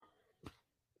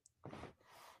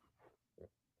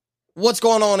What's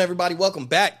going on, everybody? Welcome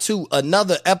back to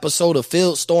another episode of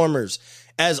Field Stormers.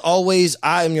 As always,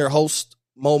 I am your host,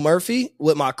 Mo Murphy,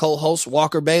 with my co-host,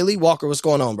 Walker Bailey. Walker, what's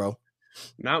going on, bro?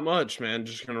 Not much, man.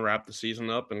 Just going to wrap the season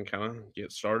up and kind of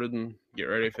get started and get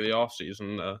ready for the off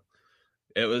season.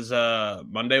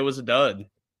 Monday was a dud.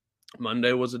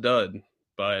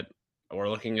 But we're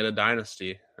looking at a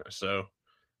dynasty. So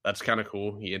that's kind of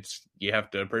cool. You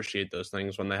have to appreciate those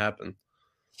things when they happen.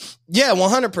 Yeah,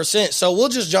 100%. So we'll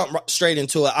just jump straight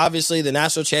into it. Obviously, the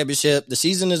national championship, the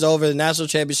season is over. The national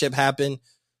championship happened.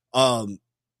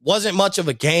 Wasn't much of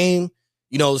a game.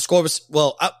 You know, the score was,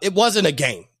 it wasn't a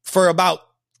game. For about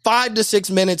 5 to 6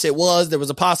 minutes, it was. There was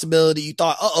a possibility. You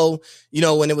thought,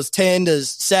 when it was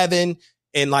 10-7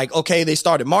 and okay, they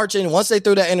started marching. Once they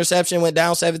threw that interception, went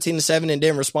down 17-7 and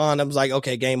didn't respond, I was like,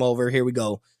 okay, game over. Here we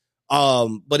go.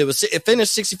 But it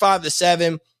finished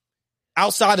 65-7.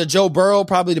 Outside of Joe Burrow,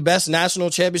 probably the best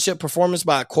national championship performance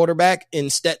by a quarterback in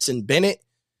Stetson Bennett,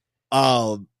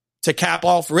 to cap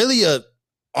off really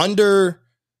what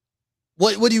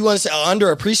do you want to say?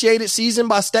 Underappreciated season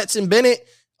by Stetson Bennett.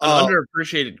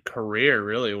 Underappreciated career,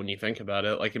 really, when you think about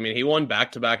it. He won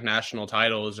back-to-back national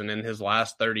titles, and in his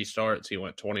last 30 starts, he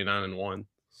went 29-1.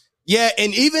 Yeah,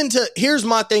 and here's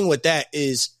my thing with that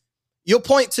is, you'll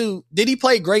point to, did he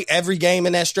play great every game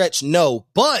in that stretch? No,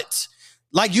 but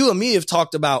like you and me have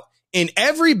talked about, in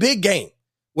every big game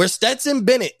where Stetson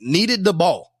Bennett needed the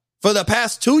ball for the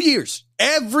past 2 years,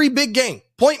 every big game,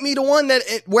 point me to one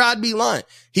where I'd be lying.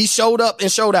 He showed up and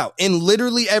showed out in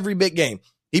literally every big game.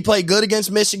 He played good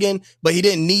against Michigan, but he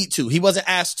didn't need to. He wasn't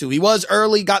asked to. He was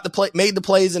early, made the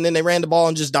plays, and then they ran the ball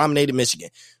and just dominated Michigan.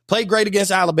 Played great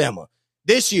against Alabama.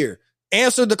 This year,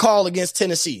 answered the call against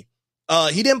Tennessee.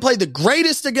 He didn't play the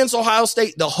greatest against Ohio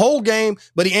State the whole game,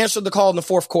 but he answered the call in the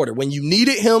fourth quarter. When you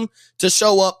needed him to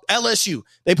show up, LSU,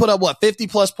 they put up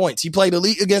 50+ points. He played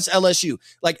elite against LSU.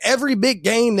 Like every big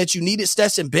game that you needed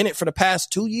Stetson Bennett for the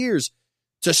past 2 years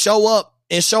to show up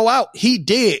and show out, he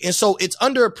did. And so it's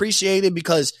underappreciated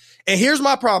because, and here's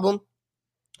my problem,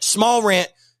 small rant,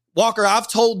 Walker, I've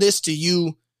told this to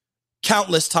you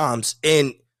countless times.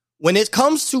 And when it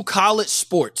comes to college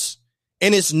sports,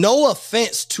 and it's no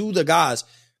offense to the guys,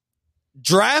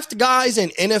 draft guys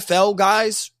and NFL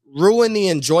guys ruin the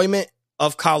enjoyment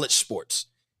of college sports.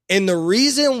 And the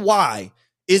reason why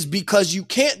is because you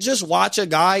can't just watch a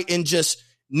guy and just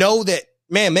know that,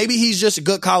 man, maybe he's just a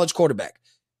good college quarterback.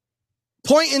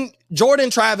 Pointing Jordan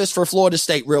Travis for Florida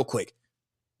State real quick.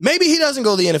 Maybe he doesn't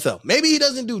go to the NFL. Maybe he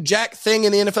doesn't do jack thing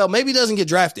in the NFL. Maybe he doesn't get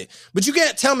drafted. But you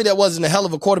can't tell me that wasn't a hell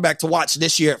of a quarterback to watch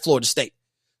this year at Florida State.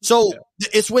 So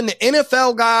it's when the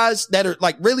NFL guys that are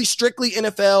really strictly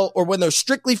NFL, or when they're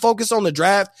strictly focused on the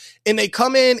draft, and they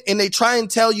come in and they try and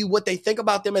tell you what they think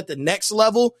about them at the next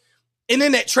level. And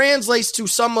then that translates to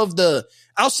some of the,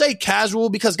 I'll say casual,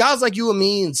 because guys like you and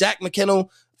me and Zach McKinnell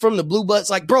from the Blue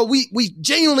Butts, bro, we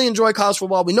genuinely enjoy college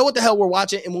football. We know what the hell we're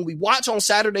watching. And when we watch on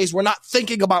Saturdays, we're not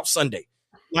thinking about Sunday.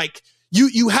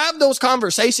 You have those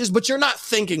conversations, but you're not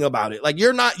thinking about it.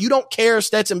 You don't care if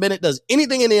Stetson Bennett does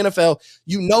anything in the NFL.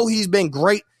 You know he's been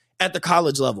great at the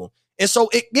college level. And so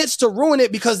it gets to ruin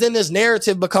it because then this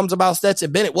narrative becomes about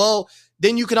Stetson Bennett. Well,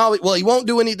 then you can always, he won't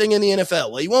do anything in the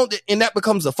NFL. Well, he won't, and that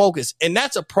becomes the focus. And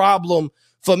that's a problem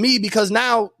for me because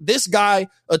now this guy,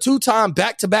 a 2-time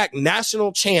back-to-back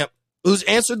national champ who's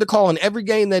answered the call in every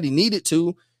game that he needed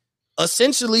to,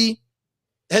 essentially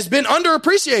has been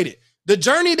underappreciated. The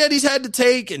journey that he's had to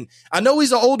take, and I know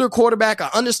he's an older quarterback, I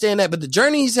understand that, but the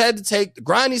journey he's had to take, the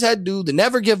grind he's had to do, the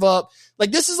never give up,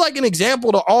 this is an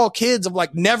example to all kids of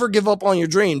never give up on your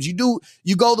dreams. You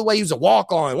go the way he was a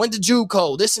walk-on, went to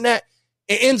JUCO, this and that.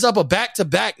 It ends up a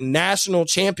back-to-back national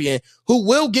champion who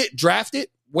will get drafted.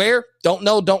 Where? Don't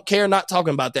know, don't care, not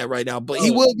talking about that right now, but he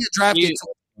will get drafted.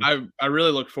 I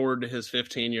really look forward to his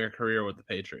 15-year career with the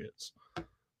Patriots.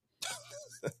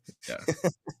 Yeah.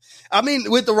 I mean,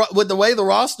 with the way the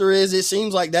roster is, it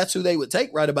seems like that's who they would take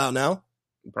right about now.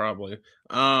 Probably.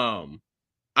 I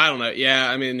don't know. Yeah,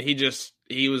 I mean,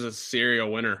 he was a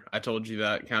serial winner. I told you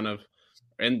that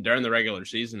during the regular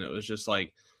season. It was just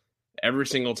every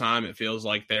single time it feels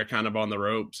like they're kind of on the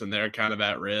ropes and they're kind of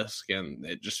at risk, and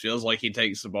it just feels like he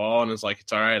takes the ball and it's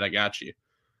it's all right, I got you.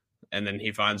 And then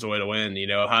he finds a way to win.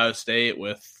 Ohio State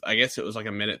with, I guess it was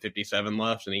a minute 57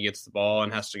 left, and he gets the ball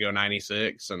and has to go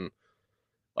 96. And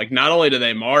not only do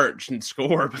they march and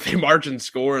score, but they march and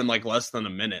score in less than a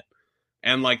minute.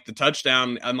 And the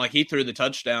touchdown, and he threw the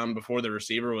touchdown before the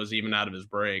receiver was even out of his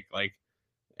break,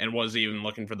 and was even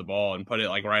looking for the ball, and put it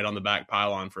right on the back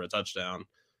pylon for a touchdown.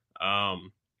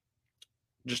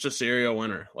 Just a serial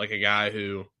winner, a guy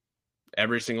who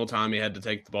every single time he had to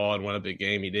take the ball and win a big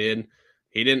game, he did.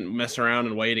 He didn't mess around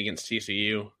and wait against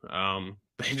TCU.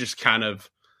 They just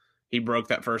he broke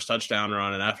that first touchdown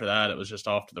run, and after that, it was just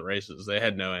off to the races. They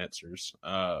had no answers.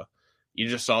 You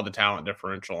just saw the talent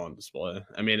differential on display.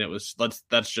 I mean,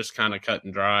 that's just kind of cut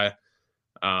and dry.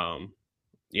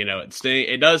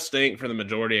 It does stink for the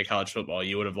majority of college football.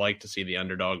 You would have liked to see the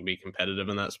underdog be competitive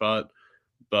in that spot,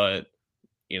 but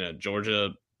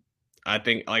Georgia. I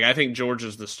think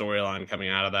Georgia's the storyline coming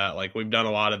out of that. Like, we've done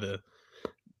a lot of the,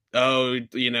 TCU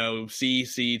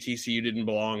didn't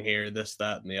belong here, this,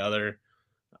 that, and the other.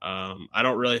 I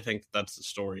don't really think that's the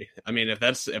story. I mean, if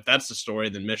that's the story,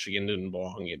 then Michigan didn't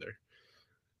belong either.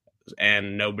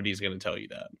 And nobody's going to tell you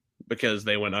that, because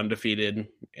they went undefeated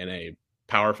in a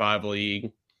Power 5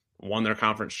 league, won their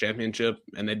conference championship,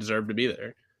 and they deserve to be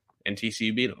there. And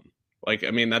TCU beat them. Like,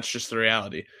 I mean, that's just the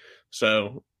reality.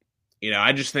 So,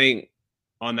 I just think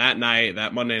on that night,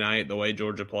 that Monday night, the way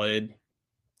Georgia played,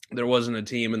 there wasn't a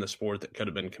team in the sport that could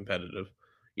have been competitive.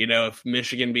 If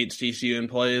Michigan beats TCU in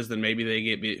plays, then maybe they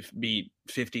get beat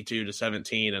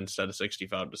 52-17 instead of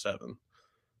 65-7.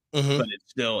 Mm-hmm. But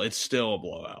it's still a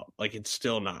blowout. Like, it's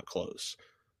still not close.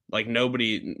 Like,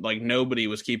 nobody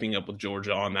was keeping up with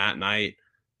Georgia on that night.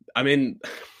 I mean,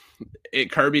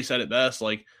 Kirby said it best.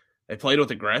 Like, they played with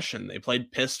aggression. They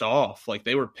played pissed off. Like,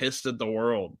 they were pissed at the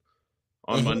world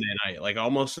on Monday night, like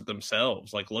almost at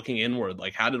themselves, like looking inward.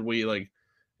 Like, how did we like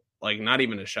not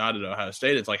even a shot at Ohio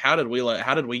State? It's like, how did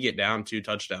we get down 2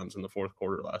 touchdowns in the fourth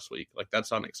quarter last week? Like,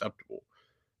 that's unacceptable.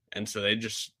 And so they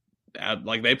just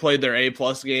they played their A+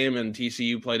 game, and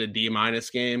TCU played a D-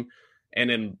 game.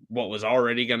 And in what was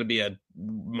already going to be a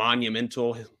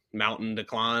monumental mountain to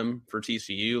climb for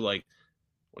TCU, like,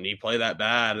 when you play that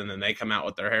bad and then they come out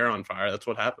with their hair on fire, that's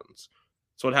what happens.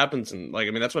 That's what happens. And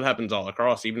that's what happens all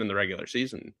across, even in the regular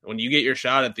season. When you get your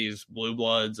shot at these blue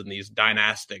bloods and these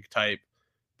dynastic type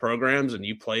programs and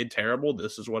you played terrible,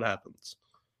 this is what happens.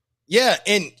 Yeah.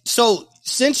 And so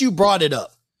since you brought it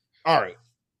up, all right,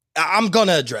 I'm going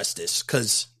to address this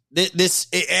because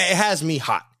it has me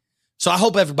hot. So I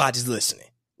hope everybody's listening.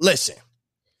 Listen,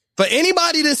 for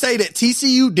anybody to say that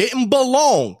TCU didn't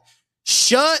belong,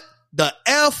 shut the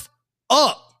F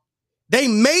up. They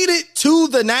made it to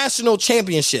the national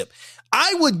championship.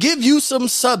 I would give you some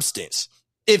substance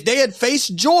if they had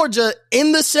faced Georgia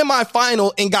in the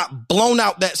semifinal and got blown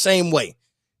out that same way.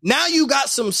 Now you got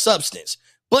some substance,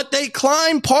 but they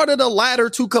climbed part of the ladder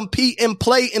to compete and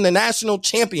play in the national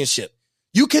championship.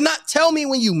 You cannot tell me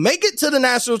when you make it to the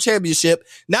national championship,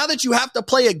 now that you have to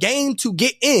play a game to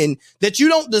get in, that you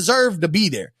don't deserve to be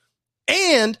there.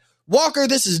 And Walker,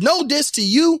 this is no diss to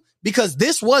you because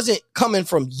this wasn't coming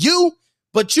from you,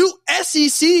 but you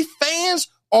SEC fans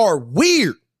are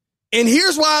weird. And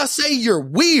here's why I say you're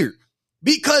weird,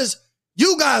 because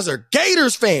you guys are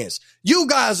Gators fans. You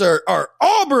guys are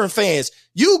Auburn fans.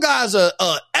 You guys are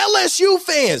LSU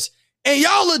fans. And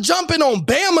y'all are jumping on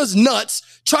Bama's nuts,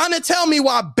 trying to tell me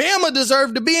why Bama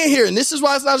deserved to be in here. And this is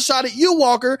why it's not a shot at you,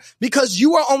 Walker, because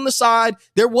you are on the side.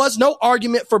 There was no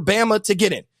argument for Bama to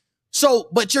get in. So,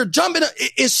 but you're jumping.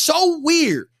 It's so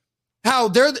weird how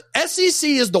the SEC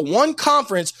is the one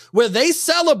conference where they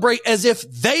celebrate as if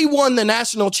they won the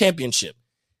national championship.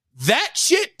 That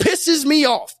shit pisses me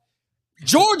off.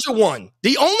 Georgia won.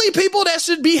 The only people that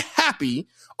should be happy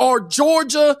are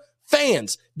Georgia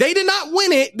fans. They did not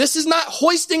win it. This is not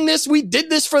hoisting this. We did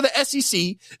this for the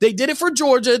SEC. They did it for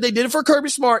Georgia. They did it for Kirby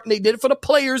Smart, and they did it for the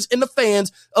players and the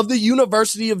fans of the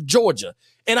University of Georgia.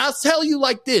 And I'll tell you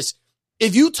like this.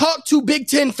 If you talk to Big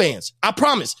Ten fans, I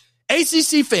promise,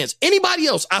 ACC fans, anybody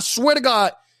else, I swear to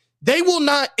God, they will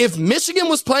not. If Michigan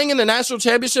was playing in the national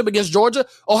championship against Georgia,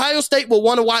 Ohio State will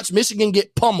want to watch Michigan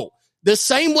get pummeled the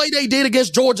same way they did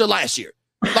against Georgia last year.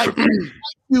 Like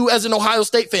you as an Ohio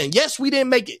State fan. Yes, we didn't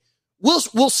make it.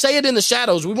 We'll say it in the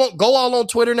shadows. We won't go all on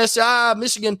Twitter and say,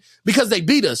 Michigan, because they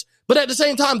beat us. But at the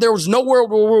same time, there was no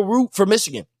world where we'll root for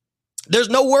Michigan. There's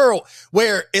no world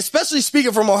where, especially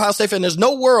speaking from Ohio State fan, there's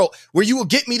no world where you will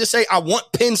get me to say, I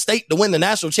want Penn State to win the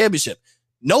national championship.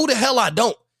 No, the hell I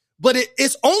don't. But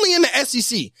it's only in the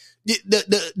SEC.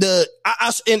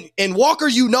 And Walker,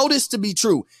 you know this to be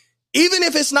true. Even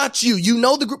if it's not you, you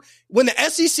know the group. When the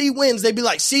SEC wins, they be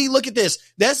like, see, look at this.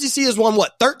 The SEC has won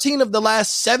 13 or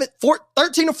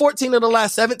 14 of the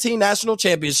last 17 national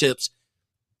championships.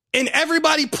 And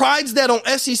everybody prides that on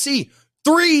SEC.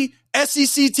 3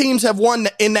 SEC teams have won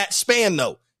in that span,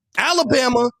 though.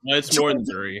 Alabama. No, it's more than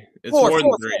 3. It's more than 3,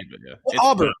 but yeah. Well,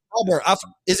 Auburn.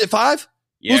 Is it 5?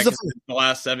 Yeah, the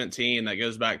last 17, that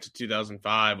goes back to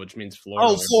 2005, which means Florida.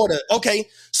 Oh, Florida. Okay.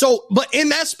 So, but in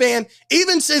that span,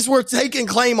 even since we're taking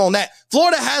claim on that,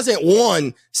 Florida hasn't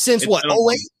won since what,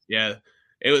 08? Yeah.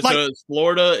 It was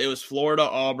Florida. It was Florida,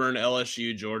 Auburn,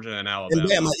 LSU, Georgia, and Alabama. And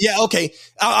Bama. Yeah, okay.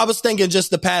 I was thinking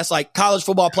just the past like college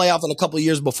football playoff and a couple of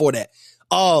years before that.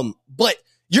 But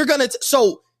you're gonna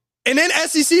and then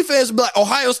SEC fans will be like,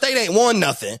 Ohio State ain't won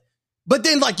nothing. But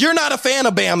then, like, you're not a fan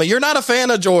of Bama. You're not a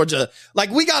fan of Georgia. Like,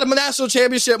 we got a national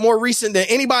championship more recent than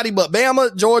anybody but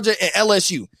Bama, Georgia, and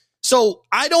LSU. So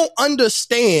I don't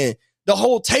understand the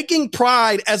whole taking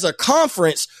pride as a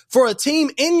conference for a team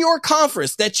in your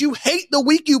conference that you hate the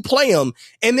week you play them.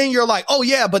 And then you're like, oh,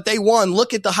 yeah, but they won.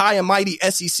 Look at the high and mighty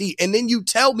SEC. And then you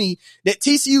tell me that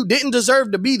TCU didn't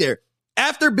deserve to be there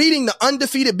after beating the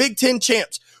undefeated Big Ten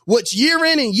champs, which year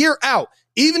in and year out,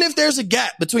 even if there's a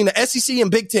gap between the SEC and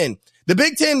Big Ten, the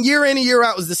Big Ten year in and year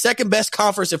out is the second best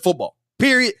conference in football,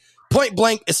 period. Point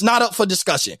blank. It's not up for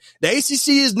discussion. The ACC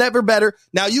is never better.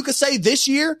 Now, you could say this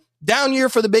year, down year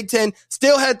for the Big Ten,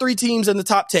 still had 3 teams in the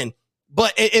top 10,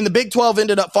 but in the Big 12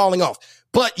 ended up falling off.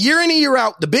 But year in and year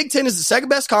out, the Big Ten is the second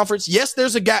best conference. Yes,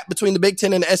 there's a gap between the Big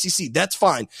Ten and the SEC. That's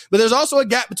fine. But there's also a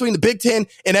gap between the Big Ten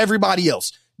and everybody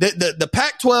else. The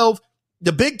Pac-12,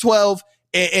 the Big 12,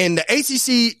 and the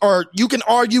ACC, or you can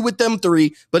argue with them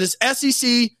 3, but it's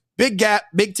SEC, big gap,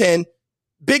 Big 10,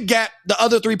 big gap, the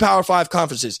other 3 Power 5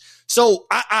 conferences. So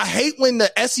I hate when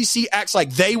the SEC acts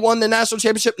like they won the national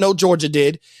championship. No, Georgia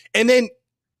did. And then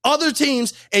other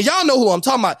teams, and y'all know who I'm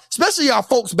talking about, especially y'all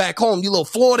folks back home, you little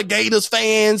Florida Gators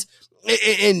fans,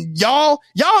 and y'all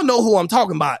know who I'm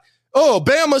talking about. Oh,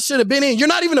 Bama should have been in. You're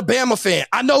not even a Bama fan.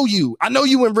 I know you. I know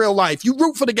you in real life. You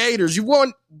root for the Gators. You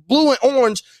won blue and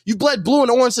orange. You bled blue and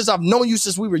orange since I've known you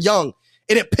since we were young.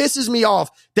 And it pisses me off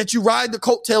that you ride the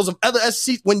coattails of other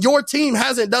SEC when your team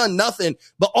hasn't done nothing,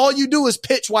 but all you do is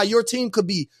pitch why your team could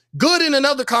be good in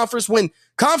another conference when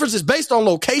conference is based on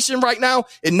location right now,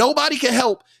 and nobody can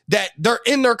help that they're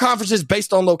in their conferences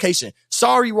based on location.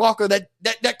 Sorry, Walker, that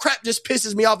crap just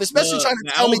pisses me off, especially trying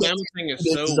to tell me that. The Alabama thing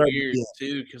is so weird,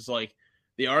 too, because, like,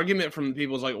 the argument from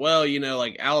people is like, well, you know,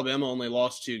 like, Alabama only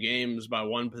lost 2 games by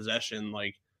 1 possession,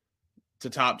 like, to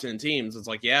top 10 teams. It's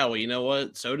like, yeah, well, you know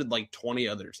what? So did like 20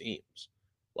 other teams.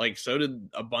 Like, so did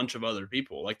a bunch of other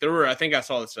people. Like, there were, I think I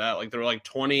saw this out, like, there were like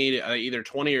 20, either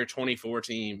 20 or 24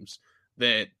 teams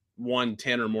that won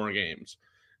 10 or more games.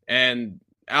 And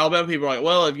Alabama people are like,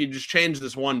 well, if you just change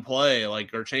this one play,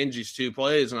 like, or change these 2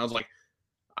 plays. And I was like,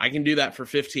 I can do that for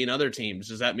 15 other teams.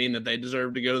 Does that mean that they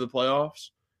deserve to go to the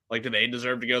playoffs? Like, do they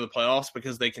deserve to go to the playoffs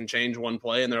because they can change one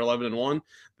play and they're 11-1?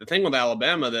 The thing with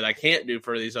Alabama that I can't do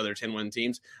for these other 10-win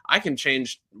teams, I can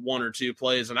change 1 or 2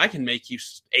 plays and I can make you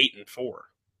 8-4.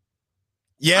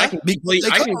 Yeah, I can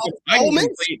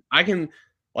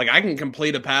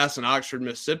complete a pass in Oxford,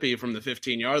 Mississippi from the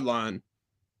 15-yard line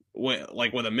with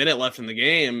a minute left in the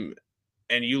game,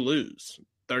 and you lose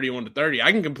 31-30.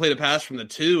 I can complete a pass from the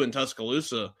 2 in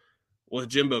Tuscaloosa with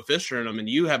Jimbo Fisher in them, and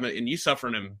you suffer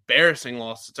an embarrassing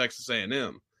loss to Texas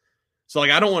A&M. So,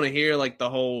 like, I don't want to hear, like, the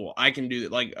whole I can do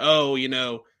that, like, oh, you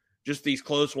know, just these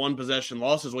close 1-possession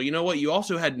losses. Well, you know what? You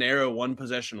also had narrow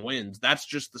 1-possession wins. That's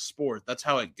just the sport. That's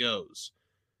how it goes.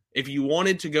 If you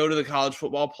wanted to go to the college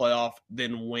football playoff,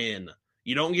 then win.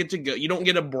 You don't get to go. You don't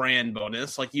get a brand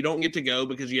bonus. Like, you don't get to go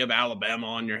because you have Alabama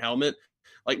on your helmet.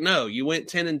 Like, no, you went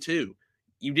 10-2.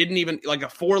 You didn't even, like, a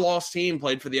 4-loss team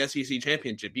played for the SEC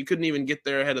championship. You couldn't even get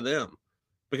there ahead of them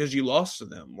because you lost to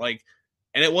them. Like,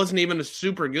 and it wasn't even a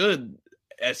super good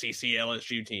SEC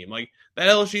LSU team. Like, that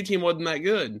LSU team wasn't that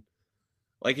good.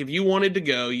 Like, if you wanted to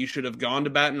go, you should have gone to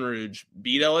Baton Rouge,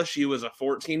 beat LSU as a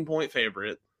 14-point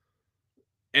favorite,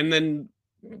 and then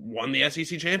won the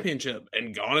SEC championship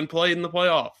and gone and played in the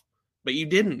playoff. But you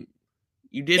didn't.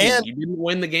 You didn't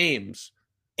win the games.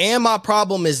 And my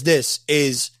problem is this,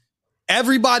 is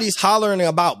everybody's hollering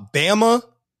about Bama,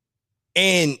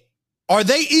 and are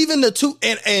they even the 2?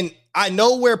 And I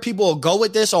know where people will go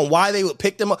with this on why they would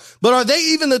pick them up, but are they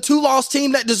even the 2-loss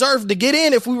team that deserved to get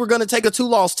in if we were going to take a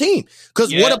 2-loss team?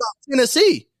 Because what about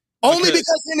Tennessee? Only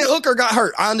because Hendon Hooker got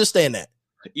hurt. I understand that.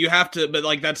 You have to, but,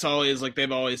 like, that's always, like,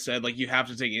 they've always said, like, you have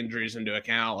to take injuries into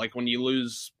account. Like, when you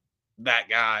lose that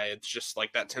guy, it's just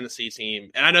like that Tennessee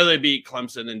team. And I know they beat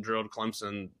Clemson and drilled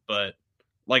Clemson, but,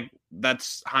 like,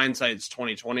 that's hindsight's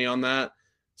 2020 on that.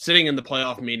 Sitting in the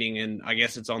playoff meeting, and I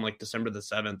guess it's on, like, December the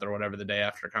 7th or whatever, the day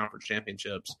after conference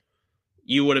championships,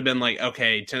 you would have been like,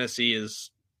 okay, Tennessee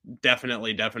is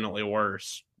definitely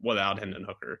worse without Hendon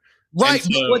Hooker. Right. So,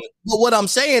 but what I'm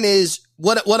saying is,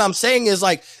 what I'm saying is,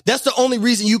 like, that's the only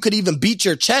reason you could even beat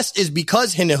your chest is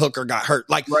because Hendon Hooker got hurt.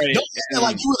 Like, Don't make it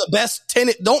like you were the best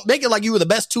don't make it like you were the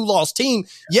best 2-loss team.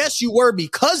 Yes, you were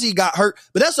because he got hurt,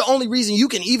 but that's the only reason you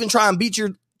can even try and beat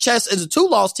your chest as a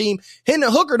 2-loss team.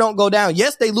 Hendon Hooker don't go down.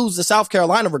 Yes, they lose to South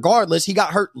Carolina regardless. He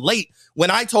got hurt late.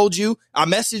 When I told you, I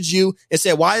messaged you and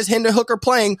said, why is Hendon Hooker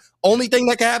playing? Only thing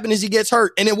that can happen is he gets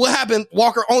hurt. And then what happened?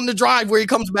 Walker on the drive where he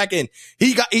comes back in.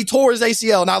 He tore his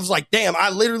ACL. And I was like, damn, I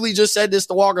literally just said this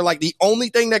to Walker. Like, the only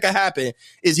thing that could happen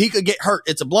is he could get hurt.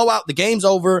 It's a blowout. The game's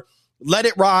over. Let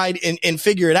it ride and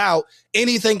figure it out.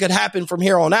 Anything could happen from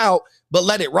here on out, but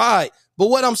let it ride. But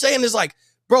what I'm saying is, like,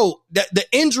 bro, the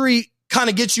injury kind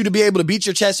of gets you to be able to beat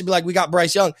your chest and be like, we got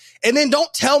Bryce Young. And then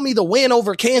don't tell me the win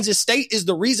over Kansas State is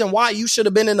the reason why you should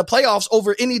have been in the playoffs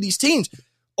over any of these teams.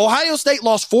 Ohio State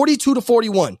lost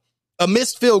 42-41, a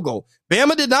missed field goal.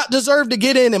 Bama did not deserve to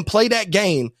get in and play that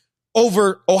game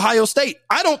over Ohio State.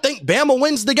 I don't think Bama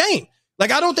wins the game.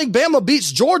 Like, I don't think Bama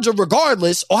beats Georgia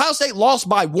regardless. Ohio State lost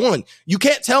by 1. You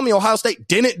can't tell me Ohio State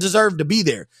didn't deserve to be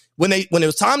there. When it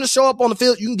was time to show up on the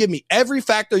field, you can give me every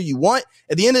factor you want.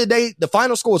 At the end of the day, the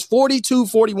final score is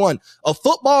 42-41. A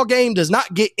football game does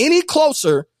not get any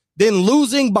closer than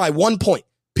losing by 1 point.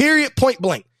 Period, point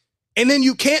blank. And then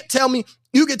you can't tell me,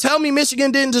 you can tell me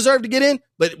Michigan didn't deserve to get in,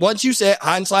 but once you said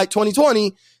hindsight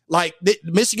 2020, like,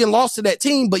 Michigan lost to that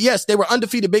team, but yes, they were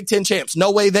undefeated Big Ten champs.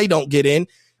 No way they don't get in.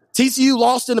 TCU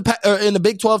lost in the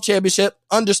Big 12 championship.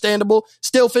 Understandable.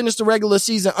 Still finished the regular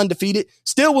season undefeated.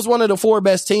 Still was one of the 4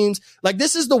 best teams. Like,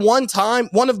 this is the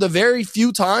one of the very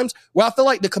few times where I feel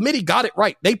like the committee got it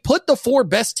right. They put the 4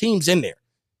 best teams in there.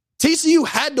 TCU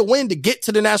had to win to get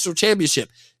to the national championship.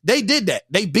 They did that.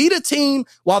 They beat a team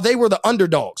while they were the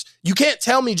underdogs. You can't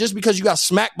tell me just because you got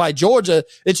smacked by Georgia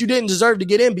that you didn't deserve to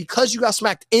get in because you got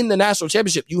smacked in the national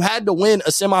championship. You had to win a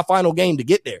semifinal game to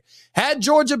get there. Had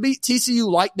Georgia beat TCU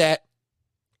like that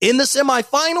in the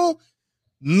semifinal,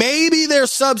 maybe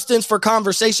there's substance for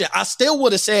conversation. I still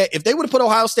would have said, if they would have put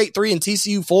Ohio State 3 and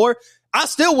TCU 4, I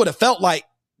still would have felt like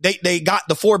they got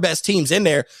the 4 best teams in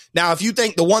there. Now, if you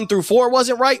think the 1 through 4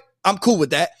 wasn't right, I'm cool with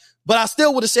that. But I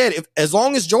still would have said, as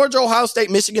long as Georgia, Ohio State,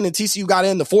 Michigan, and TCU got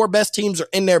in, the 4 best teams are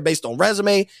in there based on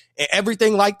resume and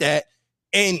everything like that.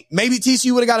 And maybe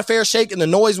TCU would have got a fair shake and the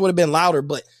noise would have been louder.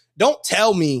 But don't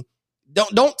tell me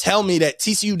that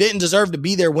TCU didn't deserve to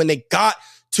be there when they got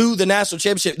to the national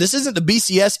championship. This isn't the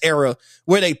BCS era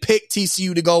where they picked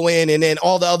TCU to go in and then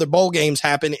all the other bowl games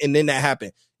happen and then that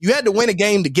happened. You had to win a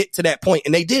game to get to that point,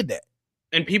 and they did that.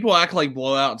 And people act like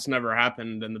blowouts never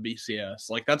happened in the BCS.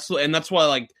 Like, that's why,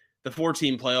 like, the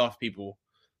 4-team playoff people,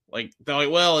 like, they're like,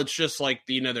 well, it's just like,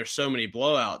 there's so many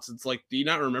blowouts. It's like, do you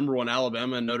not remember when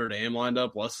Alabama and Notre Dame lined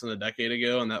up less than a decade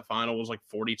ago and that final was like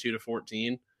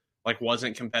 42-14? Like,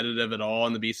 wasn't competitive at all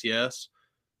in the BCS?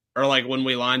 Or like when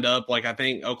we lined up, like, I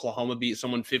think Oklahoma beat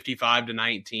someone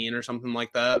 55-19 or something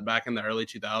like that back in the early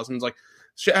 2000s. Like,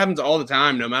 shit happens all the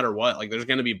time, no matter what. Like, there's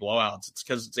going to be blowouts. It's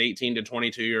because it's 18 to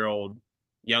 22-year-old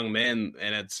young men,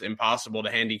 and it's impossible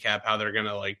to handicap how they're going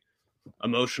to, like,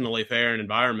 emotionally fair in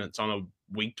environments on a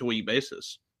week-to-week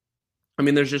basis. I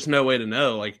mean, there's just no way to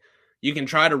know. Like, you can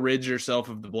try to rid yourself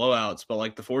of the blowouts, but,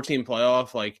 like, the 4-team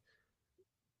playoff, like,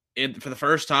 for the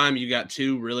first time, you got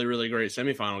 2 really, really great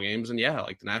semifinal games, and yeah,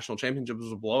 like, the national championship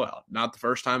was a blowout. Not the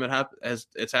first time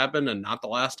it's happened, and not the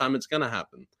last time it's going to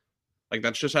happen. Like,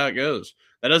 that's just how it goes.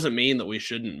 That doesn't mean that we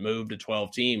shouldn't move to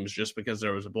 12 teams just because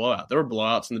there was a blowout. There were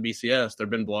blowouts in the BCS. There have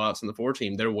been blowouts in the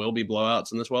 4-team. There will be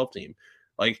blowouts in the 12-team.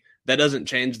 Like, that doesn't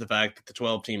change the fact that the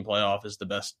 12-team playoff is the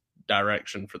best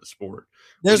direction for the sport.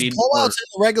 There's blowouts in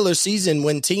the regular season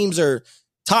when teams are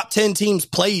top 10 teams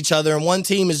play each other and one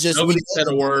team is just nobody said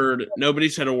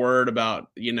a word about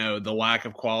the lack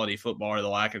of quality football or the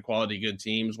lack of quality good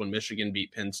teams when Michigan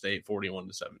beat Penn State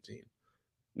 41-17.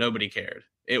 Nobody cared.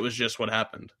 It was just what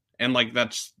happened. And like,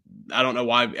 that's, I don't know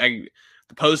why the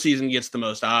postseason gets the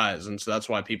most eyes. And so that's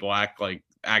why people act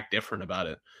different about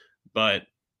it. But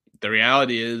the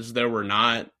reality is there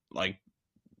weren't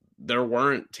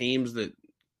teams that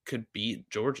could beat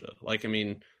Georgia. Like, I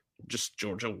mean, just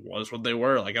Georgia was what they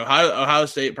were. Like, Ohio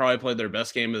State probably played their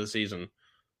best game of the season.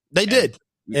 They did.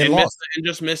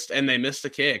 And they missed a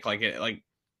kick. Like,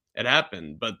 it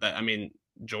happened. But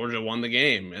Georgia won the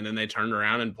game, and then they turned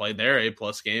around and played their A+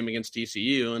 game against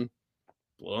TCU and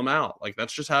blew them out. Like,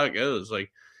 that's just how it goes.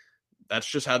 Like, that's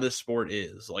just how this sport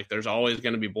is. Like, there's always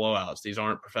going to be blowouts. These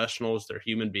aren't professionals. They're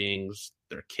human beings.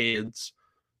 They're kids.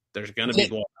 There's going to be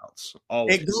blowouts.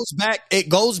 Always. It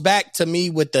goes back to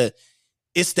me with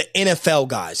it's the NFL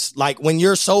guys. Like, when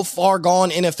you're so far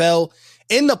gone NFL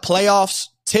in the playoffs,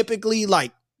 typically,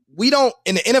 like,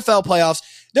 in the NFL playoffs,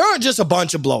 there aren't just a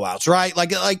bunch of blowouts, right?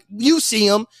 Like you see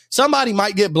them. Somebody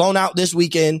might get blown out this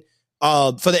weekend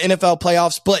for the NFL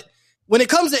playoffs. But when it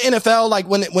comes to NFL, like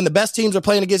when the best teams are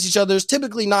playing against each other, it's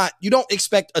typically not, you don't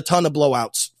expect a ton of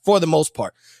blowouts for the most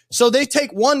part. So they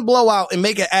take one blowout and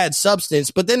make it add substance.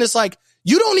 But then it's like,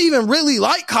 you don't even really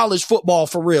like college football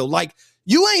for real. Like,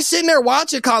 you ain't sitting there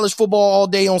watching college football all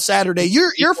day on Saturday.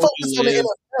 You're focused on the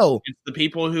NFL. It's the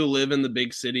people who live in the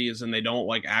big cities and they don't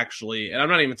like actually, and I'm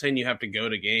not even saying you have to go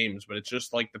to games, but it's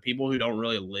just like the people who don't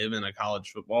really live in a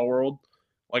college football world,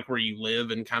 like where you live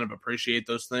and kind of appreciate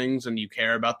those things and you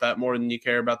care about that more than you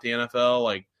care about the NFL.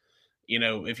 Like, you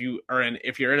know, if you're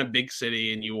in a big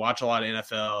city and you watch a lot of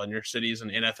NFL and your city's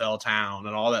an NFL town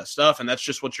and all that stuff, and that's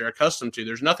just what you're accustomed to,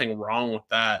 there's nothing wrong with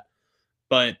that.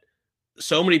 But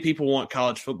so many people want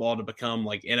college football to become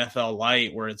like NFL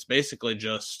light, where it's basically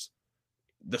just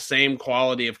the same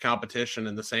quality of competition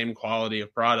and the same quality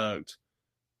of product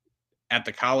at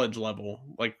the college level,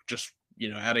 like just, you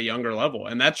know, at a younger level.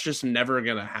 And that's just never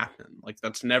going to happen. Like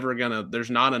that's never going to, there's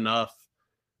not enough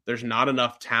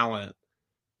talent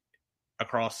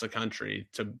across the country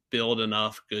to build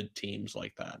enough good teams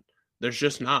like that. There's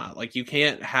just not. Like you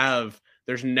can't have,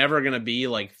 there's never going to be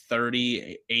like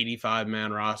 30, 85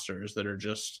 man rosters that are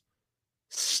just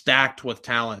stacked with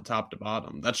talent top to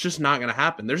bottom. That's just not going to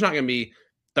happen. There's not going to be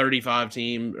 35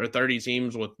 teams or 30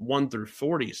 teams with 1 through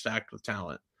 40 stacked with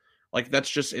talent. Like that's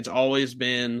just, it's always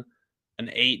been an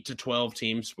 8 to 12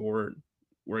 team sport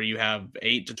where you have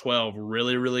 8 to 12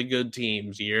 really, really good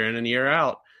teams year in and year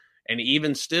out. And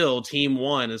even still, team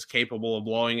 1 is capable of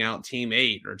blowing out team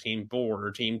 8 or team 4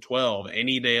 or team 12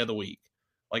 any day of the week.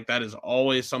 Like that is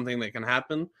always something that can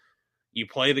happen. You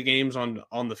play the games on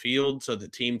the field so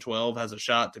that team 12 has a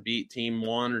shot to beat team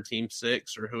 1 or team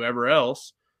 6 or whoever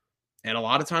else. And a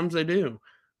lot of times they do.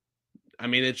 I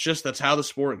mean, it's just, that's how the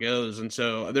sport goes. And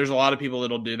so there's a lot of people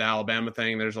that'll do the Alabama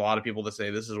thing. There's a lot of people that say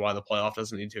this is why the playoff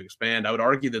doesn't need to expand. I would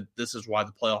argue that this is why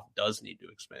the playoff does need to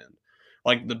expand.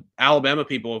 Like the Alabama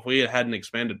people, if we had an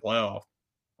expanded playoff,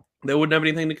 they wouldn't have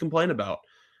anything to complain about.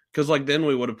 Because like then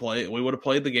we would have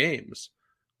played the games.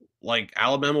 Like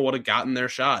Alabama would have gotten their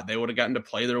shot. They would have gotten to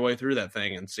play their way through that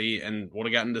thing and would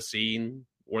have gotten to see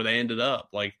where they ended up.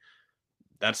 Like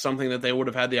that's something that they would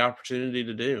have had the opportunity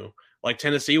to do. Like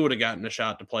Tennessee would have gotten a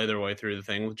shot to play their way through the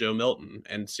thing with Joe Milton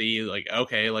and see like,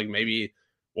 okay, like maybe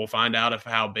we'll find out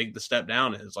how big the step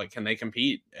down is. Like, can they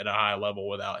compete at a high level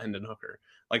without Hendon Hooker?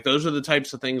 Like those are the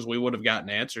types of things we would have gotten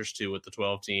answers to with the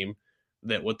 12 team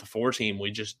that with the 4 team,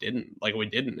 we just didn't. Like we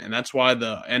didn't. And that's why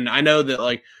and I know that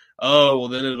like, oh, well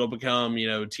then it'll become, you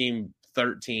know, team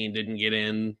 13 didn't get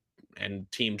in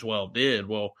and team 12 did.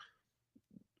 Well,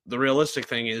 the realistic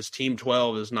thing is team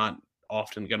 12 is not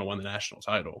often going to win the national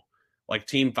title. Like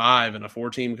team 5 and a 4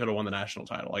 team could have won the national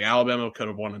title. Like Alabama could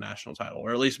have won a national title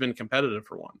or at least been competitive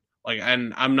for one. Like,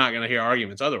 and I'm not going to hear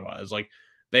arguments otherwise. Like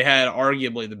they had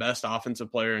arguably the best offensive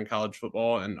player in college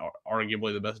football and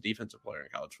arguably the best defensive player in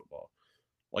college football.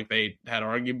 Like they had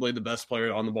arguably the best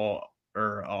player on the ball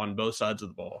or on both sides of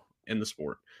the ball in the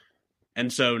sport.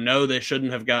 And so, no, they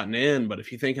shouldn't have gotten in. But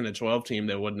if you think in a 12 team,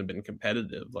 they wouldn't have been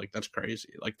competitive. Like, that's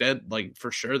crazy. Like, that, like,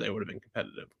 for sure, they would have been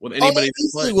competitive with anybody. They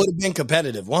easily would have been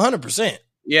competitive, 100%.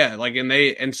 Yeah. Like,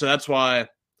 and so that's why,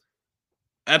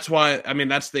 I mean,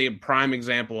 that's the prime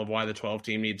example of why the 12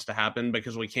 team needs to happen,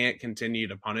 because we can't continue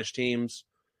to punish teams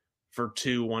for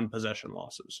 2 1-possession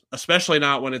losses, especially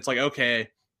not when it's like, okay,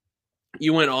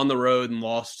 you went on the road and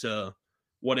lost to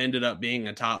what ended up being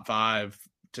a top 5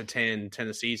 to 10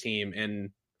 Tennessee team in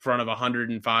front of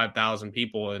 105,000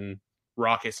 people in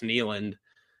raucous Neyland,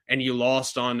 and you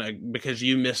lost because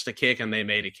you missed a kick and they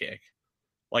made a kick.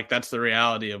 Like that's the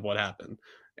reality of what happened.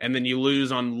 And then you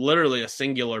lose on literally a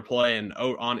singular play in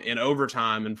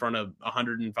overtime in front of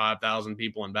 105,000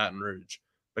 people in Baton Rouge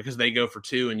because they go for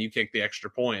 2 and you kick the extra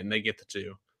point and they get the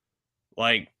 2.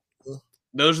 Like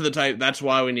those are that's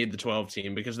why we need the 12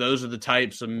 team, because those are the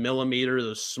types of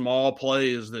those small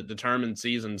plays that determine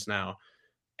seasons now.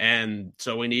 And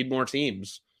so we need more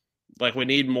teams. Like we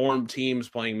need more teams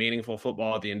playing meaningful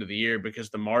football at the end of the year, because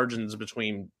the margins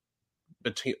between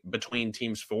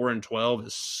teams 4 and 12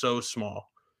 is so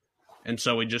small. And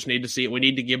so we just need to we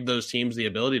need to give those teams the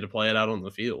ability to play it out on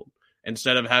the field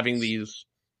instead of having these,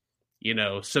 you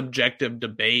know, subjective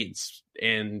debates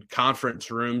in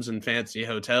conference rooms and fancy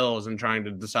hotels and trying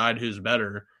to decide who's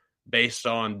better based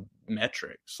on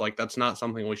metrics. Like that's not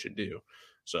something we should do.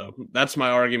 So that's my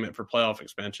argument for playoff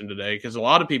expansion today. Because a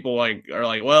lot of people are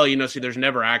like, well, you know, see, there's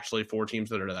never actually 4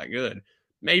 teams that are that good.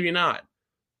 Maybe not.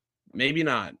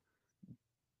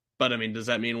 But I mean, does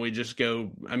that mean we just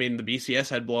go? I mean, the BCS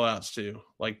had blowouts too.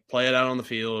 Like play it out on the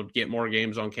field, get more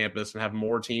games on campus, and have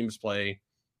more teams play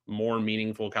more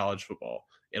meaningful college football.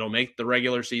 It'll make the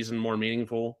regular season more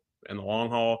meaningful in the long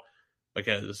haul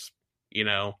because, you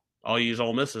know, I'll use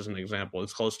Ole Miss as an example.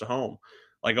 It's close to home.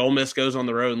 Like Ole Miss goes on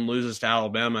the road and loses to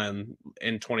Alabama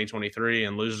in 2023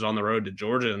 and loses on the road to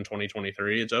Georgia in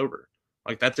 2023, it's over.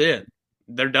 Like, that's it.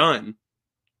 They're done.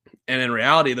 And in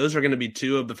reality, those are going to be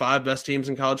 2 of the 5 best teams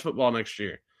in college football next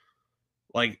year.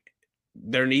 Like,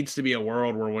 there needs to be a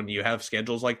world where when you have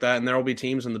schedules like that, and there will be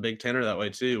teams in the Big Ten are that way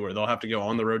too, where they'll have to go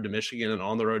on the road to Michigan and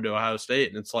on the road to Ohio State.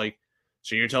 And it's like,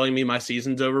 so you're telling me my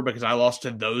season's over because I lost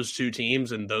to those 2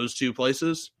 teams in those 2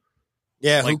 places?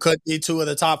 Yeah, like, who could be 2 of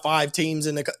the top 5 teams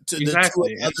in the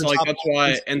exactly. The it's like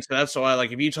that's why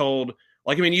like if you told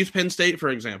use Penn State for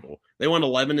example, they went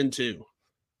 11-2,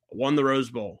 won the Rose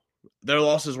Bowl. Their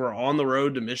losses were on the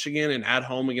road to Michigan and at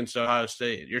home against Ohio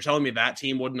State. You're telling me that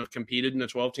team wouldn't have competed in a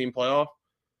 12-team playoff?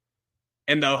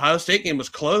 And the Ohio State game was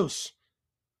close.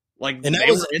 Like, and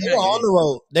they were on the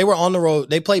road. They were on the road.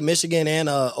 They played Michigan and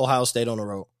Ohio State on the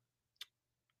road.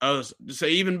 Oh, so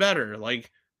even better.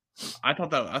 Like, I thought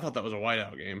that was a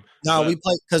whiteout game. No,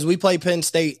 we played Penn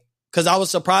State because I was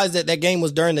surprised that game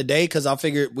was during the day because I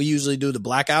figured we usually do the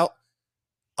blackout.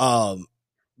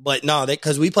 But no,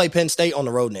 because we play Penn State on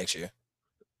the road next year.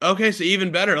 Okay, so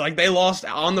even better. Like, they lost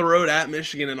on the road at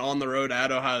Michigan and on the road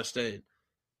at Ohio State.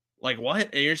 Like,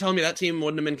 what? And you're telling me that team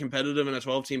wouldn't have been competitive in a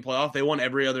 12-team playoff? They won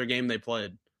every other game they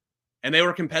played. And they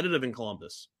were competitive in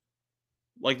Columbus.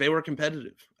 Like, they were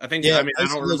competitive. I think, I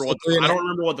don't remember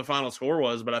what the final score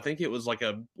was, but I think it was like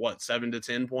a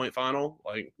 7-10 point final.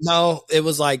 Like, no, it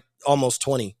was like almost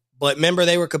 20. But remember,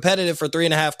 they were competitive for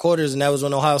 3.5 quarters, and that was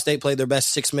when Ohio State played their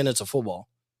best 6 minutes of football.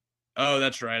 Oh,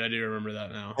 that's right. I do remember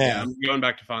that now. Yeah, I'm going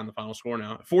back to find the final score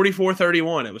now.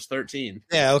 44-31. It was 13.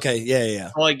 Yeah. Okay. Yeah.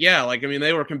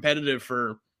 They were competitive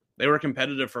for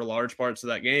large parts of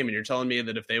that game, and you're telling me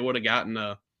that if they would have gotten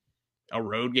a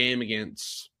road game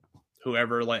against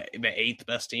whoever like the 8th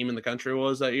best team in the country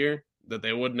was that year, that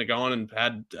they wouldn't have gone and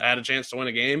had a chance to win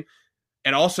a game.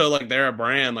 And also, like, they're a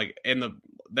brand, like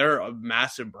they're a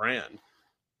massive brand.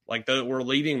 Like, we're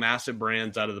leaving massive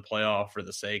brands out of the playoff for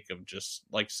the sake of just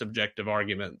like subjective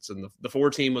arguments. And the 4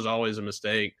 team was always a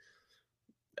mistake.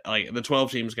 Like, the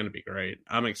 12 team is going to be great.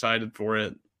 I'm excited for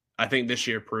it. I think this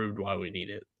year proved why we need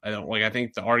it. I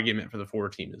think the argument for the 4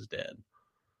 team is dead.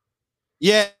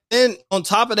 Yeah. And on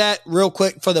top of that, real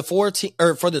quick, for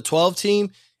the 12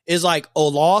 team is like a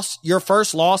loss. Your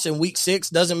first loss in week 6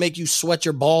 doesn't make you sweat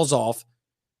your balls off.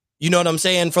 You know what I'm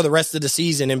saying? For the rest of the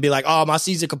season and be like, oh, my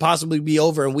season could possibly be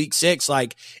over in week 6.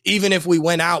 Like, even if we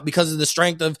went out because of the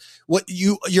strength of what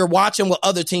you're watching what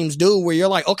other teams do, where you're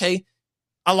like, okay,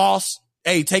 I lost.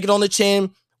 Hey, take it on the chin,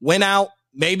 went out.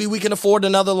 Maybe we can afford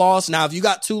another loss. Now, if you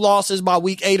got 2 losses by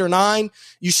week 8 or 9,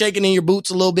 you shaking in your boots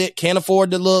a little bit, can't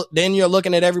afford to look. Then you're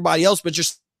looking at everybody else, but you're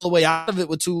still the way out of it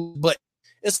with 2. But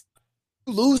it's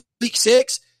you lose week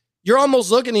 6. You're almost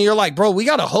looking and you're like, bro, we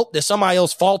got to hope that somebody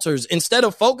else falters. Instead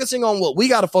of focusing on what we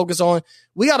got to focus on,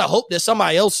 we got to hope that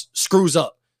somebody else screws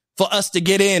up for us to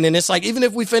get in. And it's like, even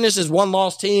if we finish as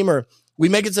 1-loss team or we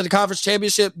make it to the conference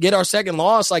championship, get our second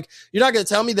loss, like, you're not going to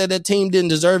tell me that that team didn't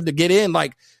deserve to get in.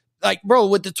 Like, bro,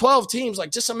 with the 12 teams, like,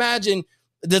 just imagine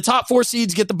the top 4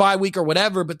 seeds get the bye week or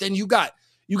whatever, but then you got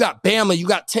Bama, you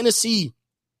got Tennessee,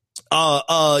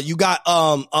 you got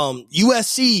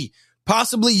USC,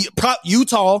 possibly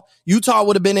Utah. Utah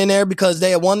would have been in there because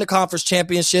they had won the conference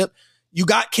championship. You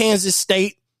got Kansas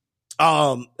State.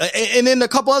 And then a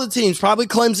couple other teams, probably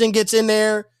Clemson gets in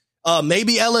there.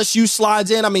 Maybe LSU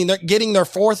slides in. I mean, they're getting their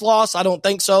 4th loss. I don't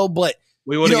think so, but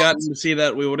we would have gotten to see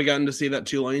that. We would have gotten to see that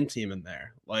Tulane team in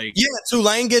there. Like, yeah,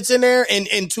 Tulane gets in there,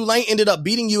 and Tulane ended up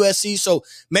beating USC. So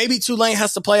maybe Tulane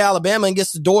has to play Alabama and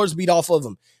gets the doors beat off of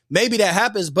them. Maybe that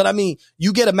happens, but I mean,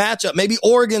 you get a matchup. Maybe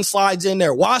Oregon slides in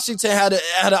there. Washington had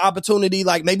an opportunity.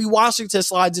 Like, maybe Washington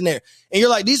slides in there, and you're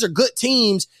like, these are good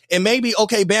teams. And maybe,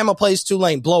 okay, Bama plays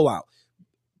Tulane, blowout,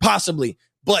 possibly.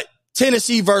 But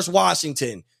Tennessee versus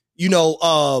Washington,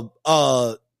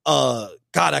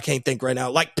 God, I can't think right now.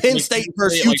 Like Penn State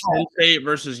versus Utah. Like Penn State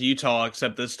versus Utah,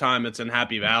 except this time it's in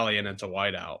Happy Valley and it's a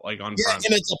whiteout. Like on and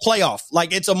it's a playoff.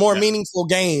 Like, it's a more meaningful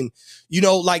game.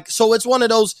 So it's one of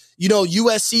those,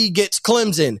 USC gets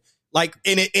Clemson, like,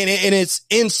 and it's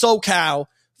in SoCal,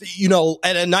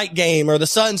 at a night game or the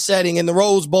sun setting in the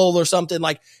Rose Bowl or something.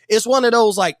 Like, it's one of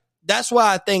those, like, that's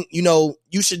why I think, you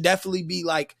should definitely be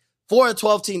like, for a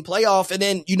 12-team playoff, and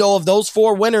then, of those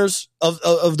 4 winners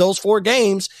of those 4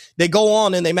 games, they go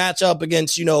on and they match up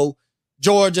against,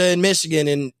 Georgia and Michigan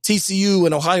and TCU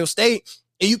and Ohio State.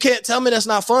 And you can't tell me that's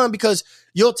not fun, because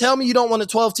you'll tell me you don't want a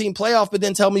 12-team playoff, but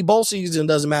then tell me bowl season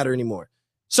doesn't matter anymore.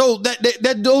 So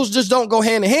that those just don't go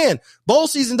hand in hand. Bowl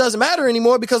season doesn't matter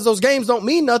anymore because those games don't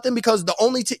mean nothing, because the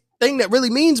only thing that really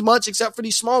means much, except for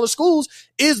these smaller schools,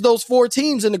 is those 4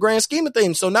 teams in the grand scheme of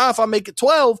things. So now if I make it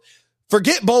 12,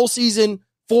 forget bowl season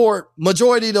for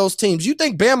majority of those teams. You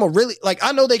think Bama really, like,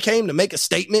 I know they came to make a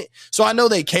statement, so I know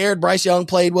they cared. Bryce Young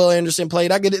played, Will Anderson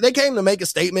played. I get it. They came to make a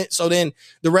statement, so then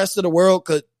the rest of the world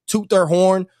could toot their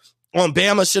horn on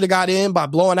Bama should have got in by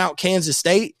blowing out Kansas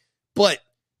State. But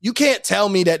you can't tell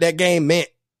me that that game meant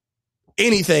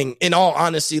anything, in all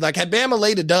honesty. Like, had Bama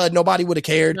laid a dud, nobody would have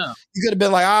cared. No. You could have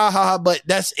been like, but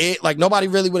that's it. Like, nobody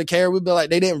really would have cared. We'd be like,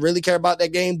 they didn't really care about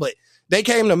that game, but they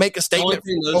came to make a statement.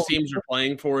 The only thing those teams are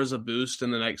playing for is a boost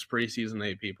in the next preseason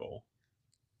 8 people.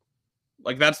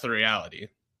 Like, that's the reality.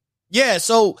 Yeah,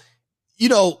 so,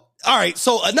 all right,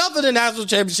 so enough of the national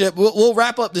championship. We'll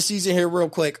wrap up the season here real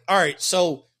quick. All right,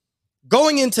 so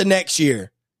going into next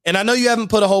year, and I know you haven't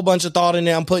put a whole bunch of thought in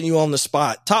there. I'm putting you on the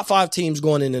spot. Top 5 teams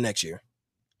going into next year.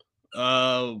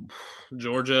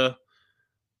 Georgia.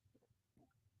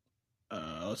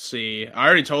 Let's see. I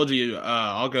already told you.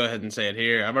 I'll go ahead and say it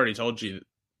here. I've already told you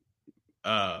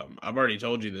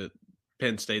that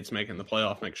Penn State's making the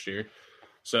playoff next year.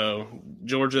 So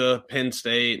Georgia, Penn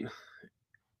State.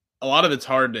 A lot of it's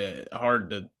hard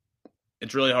to.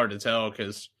 It's really hard to tell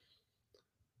because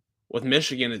with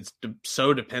Michigan, it's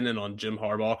so dependent on Jim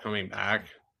Harbaugh coming back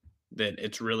that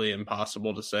it's really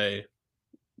impossible to say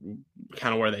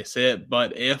kind of where they sit.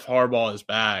 But if Harbaugh is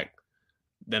back,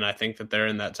 then I think that they're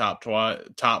in that top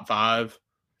 5.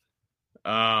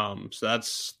 So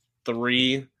that's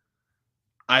 3.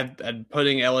 I'm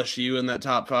putting LSU in that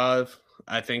top 5.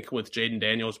 I think with Jaden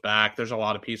Daniels back, there's a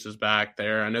lot of pieces back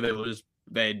there. I know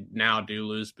they now do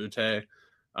lose Butte.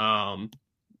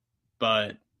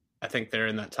 But I think they're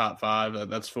in that top 5.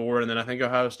 That's 4. And then I think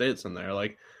Ohio State's in there.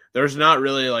 Like, there's not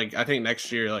really, like, I think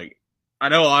next year, like, I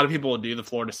know a lot of people will do the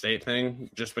Florida State thing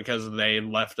just because they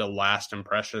left a last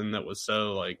impression that was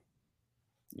so, like,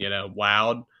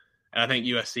 loud. And I think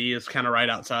USC is kind of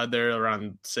right outside there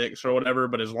around 6 or whatever.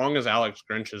 But as long as Alex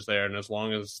Grinch is there and as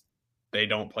long as they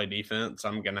don't play defense,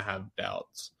 I'm going to have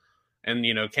doubts. And,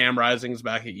 Cam Rising's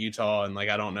back at Utah, and, like,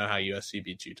 I don't know how USC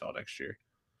beats Utah next year.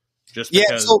 Just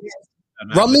because. So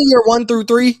run me your 1 through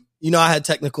 3. I had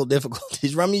technical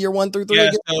difficulties. Run me your 1 through 3. Yeah,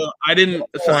 so I didn't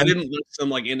list them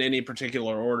like in any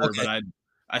particular order, okay. But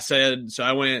I said, so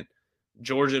I went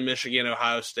Georgia, Michigan,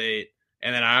 Ohio State,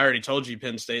 and then I already told you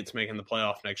Penn State's making the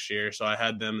playoff next year, so I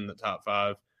had them in the top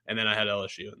 5, and then I had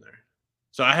LSU in there.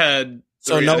 So I had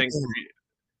 3,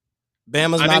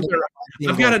 Bama's not.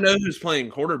 I've got to know who's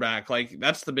playing quarterback. Like,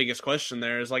 that's the biggest question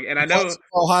there is like, and I know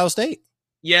Ohio State.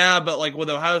 Yeah, but like with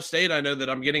Ohio State, I know that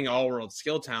I'm getting all-world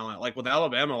skill talent. Like with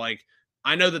Alabama, like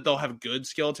I know that they'll have good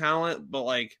skill talent, but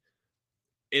like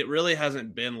it really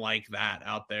hasn't been like that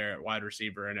out there at wide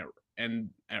receiver and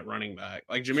at running back.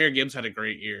 Like Jahmyr Gibbs had a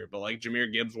great year, but like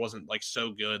Jahmyr Gibbs wasn't like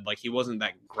so good. Like he wasn't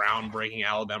that groundbreaking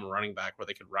Alabama running back where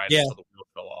they could ride until the wheels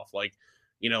fell off. Like,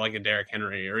 like a Derrick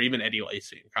Henry or even Eddie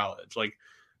Lacy in college. Like,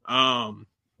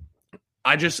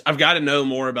 I've got to know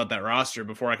more about that roster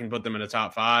before I can put them in a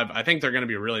top 5. I think they're going to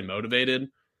be really motivated.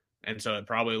 And so it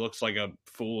probably looks like a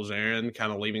fool's errand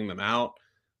kind of leaving them out.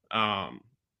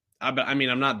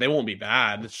 They won't be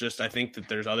bad. It's just, I think that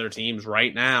there's other teams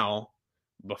right now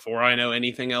before I know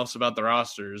anything else about the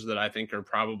rosters that I think are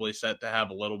probably set to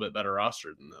have a little bit better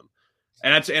roster than them.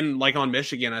 And like on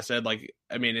Michigan, I said, like,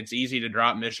 it's easy to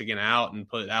drop Michigan out and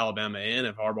put Alabama in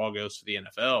if Harbaugh goes to the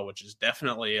NFL, which is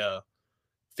definitely a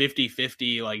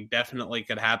 50-50, like definitely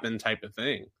could happen type of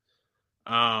thing.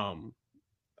 There's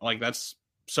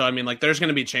going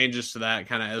to be changes to that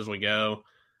kind of as we go.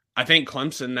 I think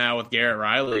Clemson now with Garrett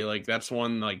Riley, like that's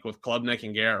one, like with Klubnik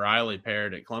and Garrett Riley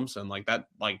paired at Clemson, like that,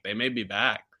 like they may be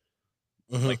back,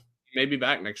 maybe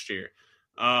back next year.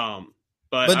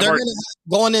 But they're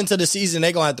going into the season,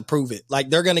 they're gonna have to prove it. Like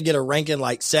they're gonna get a ranking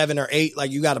like 7 or 8.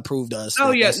 Like you got to prove to us.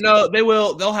 Oh yeah, no, they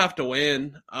will. They'll have to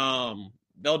win.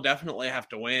 They'll definitely have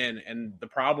to win. And the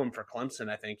problem for Clemson,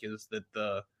 I think, is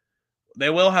that they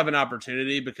will have an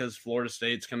opportunity because Florida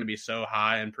State's going to be so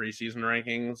high in preseason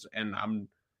rankings. And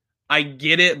I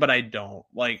get it, but I don't.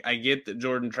 Like, I get that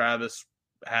Jordan Travis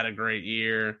had a great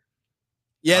year.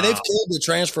 Yeah, they've killed the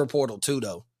transfer portal too,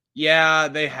 though. Yeah,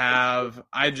 they have.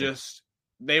 I think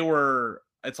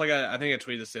I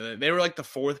tweeted this the other day. They were like the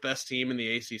 4th best team in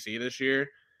the ACC this year.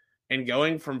 And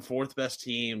going from 4th best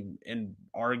team in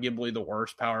arguably the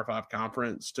worst Power 5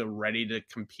 conference to ready to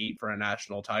compete for a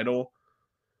national title,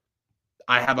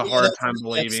 I have a hard time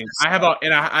believing. I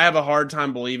have a hard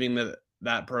time believing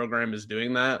that program is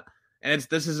doing that. And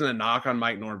this isn't a knock on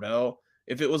Mike Norvell.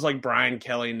 If it was like Brian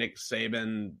Kelly, Nick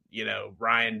Saban,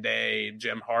 Ryan Day,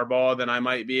 Jim Harbaugh, then I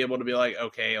might be able to be like,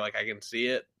 okay, like I can see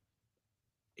it.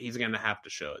 He's going to have to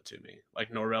show it to me.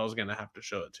 Like Norvell's going to have to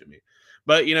show it to me.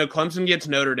 But, Clemson gets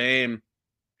Notre Dame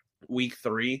week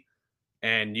 3.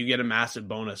 and you get a massive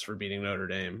bonus for beating Notre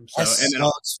Dame. So That and then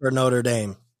sucks for Notre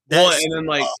Dame. well, and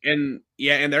then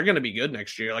and they're going to be good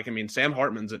next year. Like I mean, Sam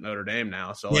Hartman's at Notre Dame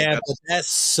now, so like but that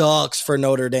sucks for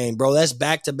Notre Dame, bro. That's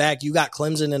back to back. You got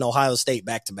Clemson and Ohio State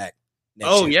back to back.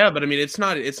 Oh year. Yeah, but I mean, it's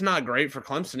not great for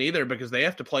Clemson either because they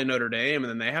have to play Notre Dame and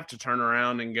then they have to turn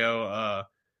around and go.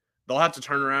 They'll have to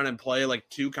turn around and play like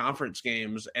 2 conference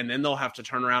games, and then they'll have to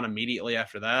turn around immediately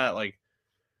after that, like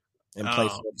and play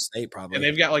Florida State probably. And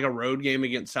they've got like a road game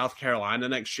against South Carolina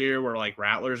next year, where like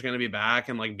Rattler's going to be back,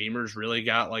 and like Beamer's really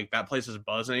got like that place is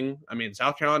buzzing. I mean,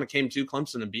 South Carolina came to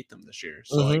Clemson and beat them this year,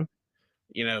 so like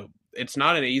it's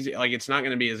not it's not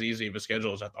going to be as easy of a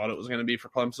schedule as I thought it was going to be for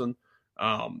Clemson.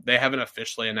 They haven't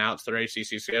officially announced their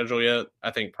ACC schedule yet.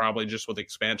 I think probably just with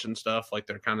expansion stuff, like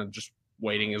they're kind of just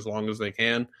waiting as long as they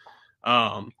can.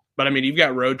 But I mean, you've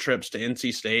got road trips to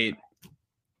NC State,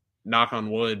 knock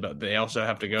on wood, but they also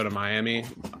have to go to Miami.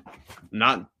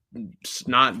 Not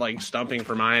like stumping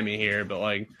for Miami here, but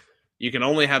like you can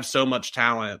only have so much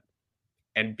talent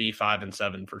and be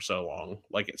 5-7 for so long.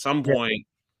 Like at some point,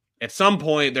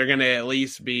 they're going to at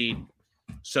least be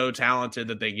so talented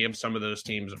that they give some of those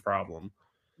teams a problem.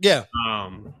 Yeah.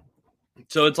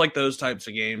 So it's like those types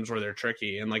of games where they're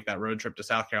tricky, and like that road trip to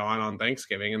South Carolina on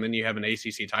Thanksgiving, and then you have an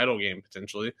ACC title game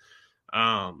potentially.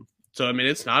 So I mean,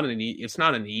 it's not an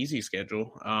easy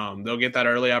schedule. They'll get that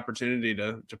early opportunity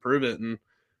to prove it, and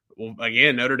well,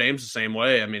 again, Notre Dame's the same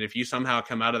way. I mean, if you somehow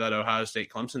come out of that Ohio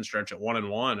State Clemson stretch at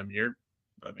 1-1, I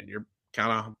mean, you're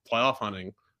kind of playoff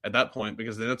hunting at that point,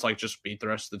 because then it's like just beat the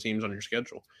rest of the teams on your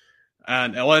schedule.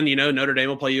 And Ellen, Notre Dame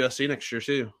will play USC next year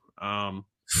too.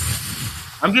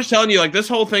 I'm just telling you, like, this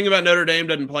whole thing about Notre Dame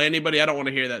doesn't play anybody. I don't want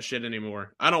to hear that shit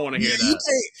anymore. I don't want to hear that.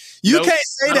 You can't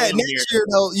say that next year,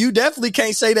 though. You definitely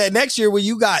can't say that next year when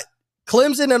you got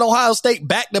Clemson and Ohio State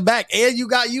back to back, and you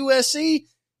got USC.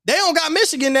 They don't got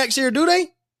Michigan next year, do they?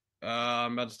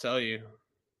 I'm about to tell you.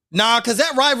 Nah, because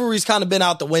that rivalry's kind of been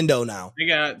out the window now.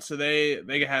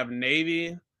 They have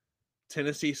Navy,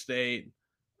 Tennessee State,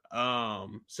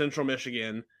 Central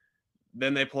Michigan.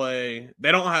 Then they play.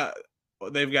 They don't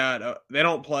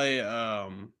play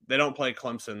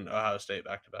Clemson, Ohio State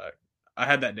back to back. I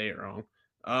had that date wrong.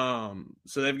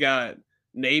 So they've got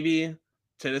Navy,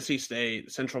 Tennessee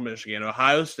State, Central Michigan,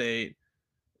 Ohio State,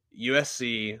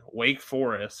 USC, Wake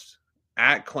Forest,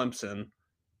 at Clemson,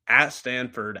 at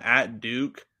Stanford, at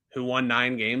Duke, who won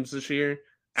 9 games this year.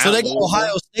 So they got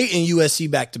Ohio State and USC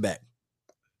back to back.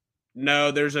 No,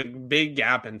 there's a big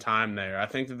gap in time there. I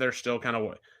think that they're still kind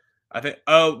of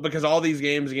because all these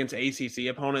games against ACC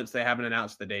opponents, they haven't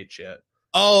announced the dates yet.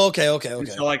 Oh, okay.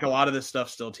 So like a lot of this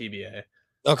stuff's still TBA.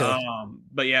 Okay.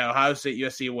 But yeah, Ohio State,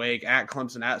 USC, Wake, at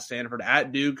Clemson, at Stanford,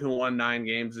 at Duke, who won 9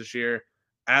 games this year,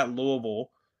 at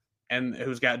Louisville, and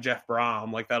who's got Jeff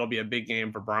Brom. Like that'll be a big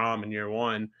game for Brom in year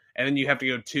 1. And then you have to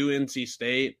go to NC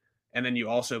State, and then you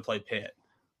also play Pitt.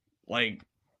 Like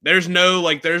there's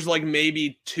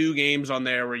maybe 2 games on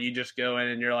there where you just go in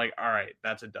and you're like, all right,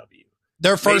 that's a W.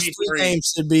 Their first 3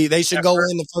 games should go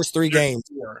in the first 3 games.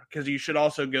 Because you should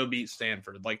also go beat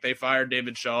Stanford. Like they fired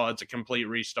David Shaw. It's a complete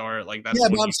restart. Like that's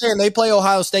but I'm saying they play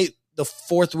Ohio State the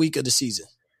 4th week of the season.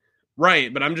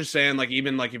 Right. But I'm just saying, like,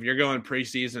 even like if you're going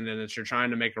preseason and you're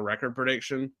trying to make a record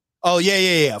prediction. Oh,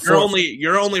 yeah.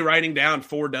 You're only writing down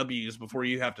 4 W's before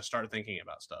you have to start thinking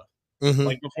about stuff. Mm-hmm.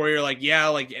 Like before you're like, yeah,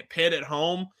 like at Pitt at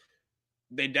home,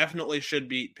 they definitely should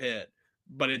beat Pitt.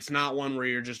 But it's not one where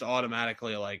you're just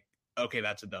automatically like, okay,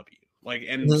 that's a W. Like,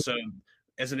 and so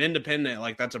as an independent,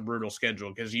 like that's a brutal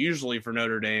schedule, because usually for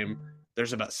Notre Dame,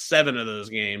 there's about 7 of those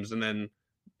games, and then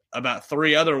about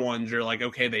 3 other ones you're like,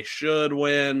 okay, they should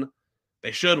win.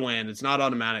 They should win. It's not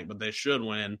automatic, but they should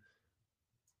win.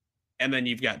 And then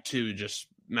you've got 2 just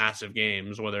massive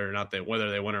games, whether they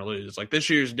win or lose. Like this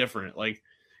year's different. Like,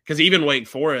 because even Wake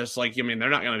Forest, like, I mean, they're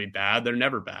not going to be bad. They're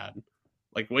never bad.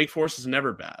 Like Wake Forest is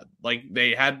never bad. Like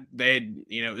they had,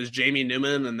 it was Jamie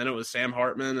Newman, and then it was Sam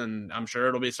Hartman, and I'm sure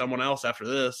it'll be someone else after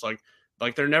this. Like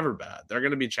they're never bad. They're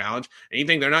going to be challenged. And you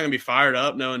think they're not going to be fired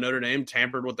up knowing Notre Dame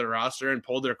tampered with their roster and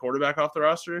pulled their quarterback off the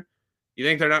roster? You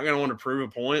think they're not going to want to prove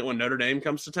a point when Notre Dame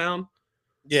comes to town?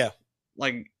 Yeah.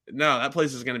 Like, no, that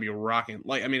place is going to be rocking.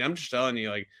 Like, I mean, I'm just telling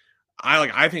you,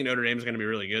 I think Notre Dame is going to be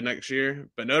really good next year,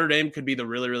 but Notre Dame could be the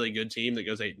really, really good team that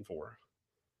goes 8-4.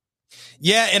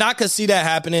 Yeah, and I could see that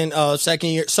happening second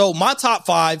year. So my top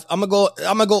 5, I'm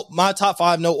gonna go my top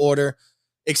 5, no order,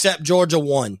 except Georgia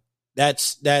 1.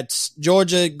 That's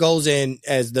Georgia goes in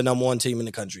as the number 1 team in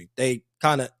the country. They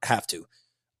kind of have to.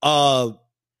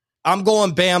 I'm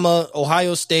going Bama,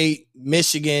 Ohio State,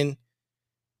 Michigan,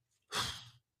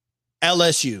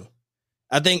 LSU.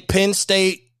 I think Penn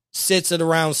State sits at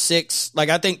around 6. Like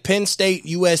I think Penn State,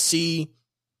 USC,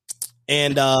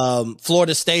 and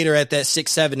Florida State are at that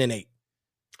 6, 7, and 8.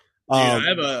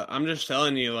 Dude, I'm just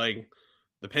telling you, like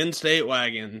the Penn State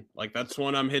wagon, like that's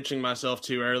one I'm hitching myself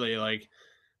to early. Like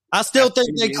I still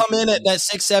think they come in at that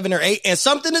 6, 7, or 8. And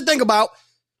something to think about.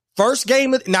 First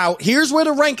game. Now, here's where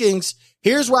the rankings.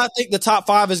 Here's where I think the top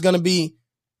 5 is going to be.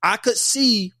 I could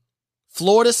see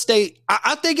Florida State.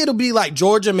 I think it'll be like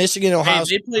Georgia, Michigan, Ohio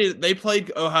State. They played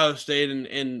Ohio State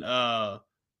and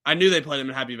I knew they played them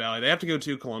in Happy Valley. They have to go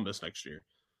to Columbus next year.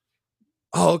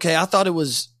 Oh, okay. I thought it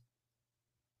was.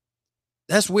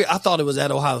 That's weird. I thought it was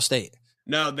at Ohio State.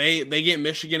 No, they get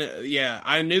Michigan. Yeah,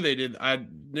 I knew they did. I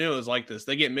knew it was like this.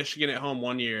 They get Michigan at home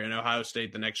one year and Ohio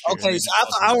State the next year. Okay, so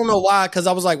I don't know why, because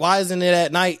I was like, why isn't it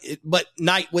at night? But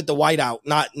night with the whiteout,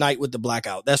 not night with the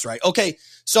blackout. That's right. Okay,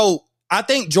 so I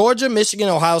think Georgia, Michigan,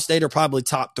 Ohio State are probably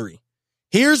top 3.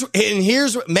 Here's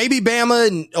maybe Bama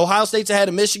and Ohio State's ahead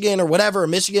of Michigan or whatever, or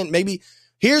Michigan maybe.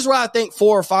 Here's where I think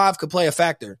 4 or 5 could play a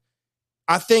factor.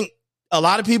 I think a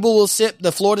lot of people will sip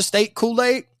the Florida State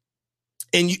Kool-Aid.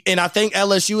 And I think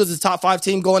LSU is the top 5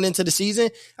 team going into the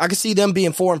season. I can see them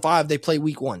being 4 and 5. They play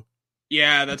week 1.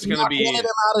 Yeah, that's going to be one of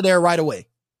them out of there right away.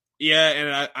 Yeah,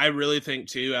 and I really think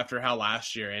too, after how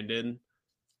last year ended,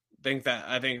 I think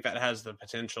that has the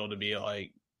potential to be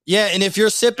like. Yeah, and if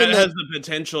you're sipping, it has the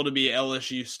potential to be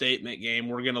LSU statement game.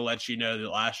 We're going to let you know that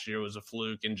last year was a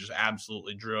fluke and just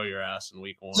absolutely drill your ass in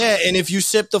week 1. Yeah, and if you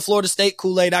sip the Florida State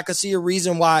Kool-Aid, I could see a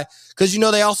reason why. Because,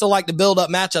 they also like to build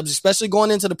up matchups, especially going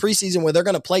into the preseason where they're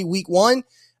going to play week 1.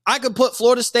 I could put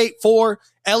Florida State 4,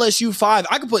 LSU 5.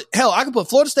 I could put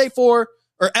Florida State 4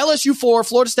 or LSU 4,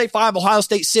 Florida State 5, Ohio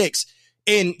State 6.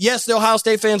 And yes, the Ohio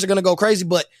State fans are going to go crazy,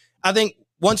 but I think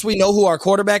once we know who our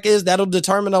quarterback is, that'll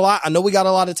determine a lot. I know we got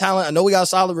a lot of talent. I know we got a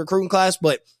solid recruiting class,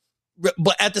 but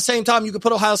at the same time, you can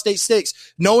put Ohio State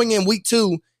 6, knowing in week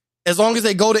 2, as long as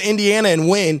they go to Indiana and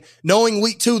win, knowing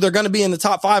week 2, they're going to be in the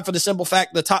top 5 for the simple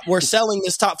fact we're selling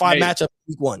this top 5 matchup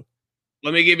week 1.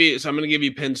 I'm going to give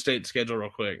you Penn State's schedule real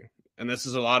quick. And this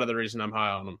is a lot of the reason I'm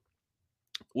high on them.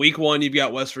 Week 1, you've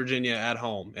got West Virginia at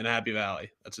home in Happy Valley.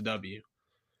 That's a W.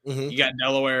 Mm-hmm. You got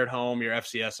Delaware at home, your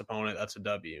FCS opponent. That's a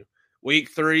W.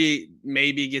 Week 3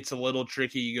 maybe gets a little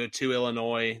tricky. You go to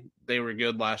Illinois. They were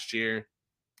good last year.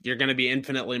 You're going to be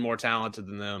infinitely more talented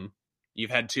than them.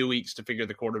 You've had 2 weeks to figure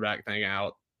the quarterback thing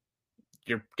out.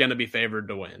 You're going to be favored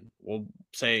to win. We'll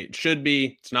say it should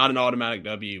be. It's not an automatic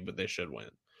W, but they should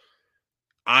win.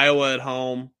 Iowa at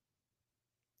home.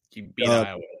 You beat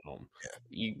Iowa at home.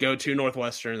 You go to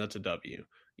Northwestern. That's a W.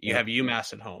 You have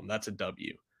UMass at home. That's a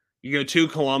W. You go to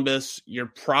Columbus,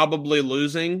 you're probably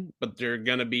losing, but they're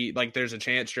going to be like, there's a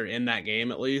chance you're in that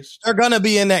game at least. They're going to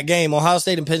be in that game. Ohio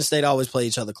State and Penn State always play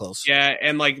each other close. Yeah.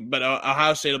 And but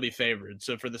Ohio State will be favored.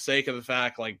 So for the sake of the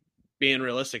fact, being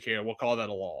realistic here, we'll call that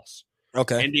a loss.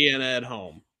 Okay. Indiana at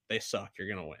home. They suck. You're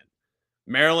going to win.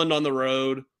 Maryland on the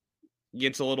road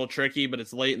gets a little tricky, but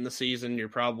it's late in the season. You're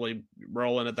probably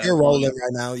rolling at that. You're rolling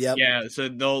right now. Yep. Yeah.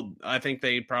 So I think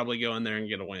they probably go in there and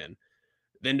get a win.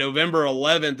 Then November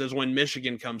 11th is when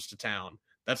Michigan comes to town.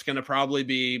 That's going to probably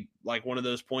be one of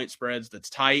those point spreads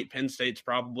that's tight. Penn State's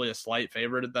probably a slight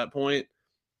favorite at that point.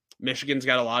 Michigan's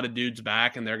got a lot of dudes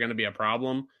back, and they're going to be a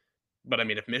problem. But,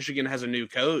 if Michigan has a new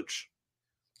coach,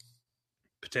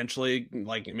 potentially,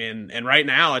 and right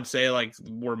now I'd say,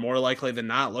 we're more likely than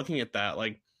not looking at that.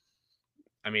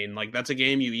 That's a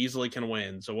game you easily can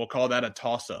win. So we'll call that a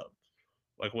toss-up.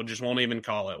 Won't even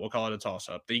call it. We'll call it a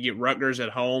toss-up. Then you get Rutgers at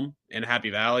home in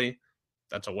Happy Valley.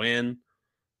 That's a win.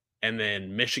 And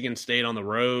then Michigan State on the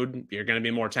road. You're going to be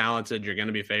more talented. You're going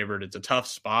to be favored. It's a tough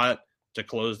spot to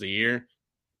close the year.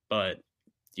 But,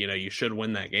 you should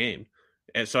win that game.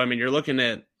 And so, you're looking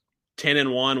at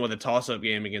 10-1 with a toss-up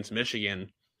game against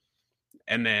Michigan.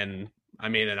 And then,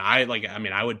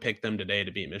 I would pick them today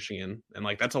to beat Michigan. And,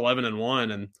 that's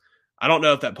 11-1. And I don't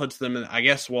know if that puts them in, I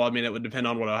guess, it would depend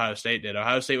on what Ohio State did.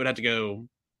 Ohio State would have to go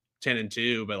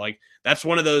 10-2, but that's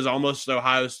one of those almost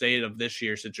Ohio State of this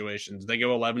year situations. They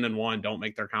go 11-1, don't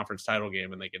make their conference title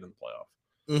game, and they get in the playoff.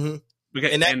 Mm-hmm.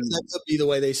 And that could be the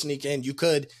way they sneak in. You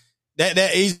could,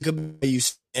 that easily could be you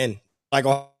in,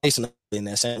 Ohio State in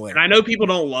that same way. And I know people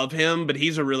don't love him, but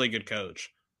he's a really good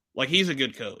coach. He's a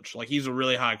good coach. He's a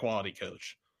really high quality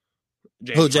coach.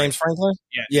 James Franklin?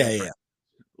 Yeah.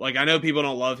 I know people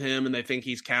don't love him and they think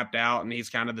he's capped out and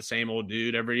he's kind of the same old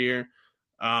dude every year.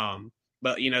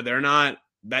 But, they're not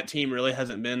 – that team really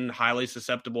hasn't been highly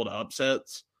susceptible to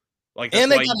upsets. And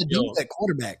they got to do that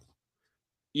quarterback.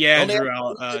 Yeah,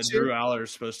 Drew Aller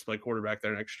is supposed to play quarterback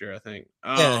there next year, I think.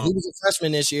 He was a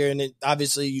freshman this year, and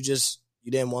obviously you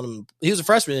didn't want him – he was a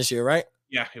freshman this year, right?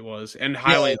 Yeah, he was. And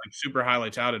Yeah, like super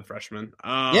highly touted freshman.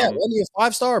 yeah, wasn't he a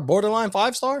 5-star, borderline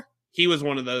 5-star? He was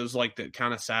one of those like that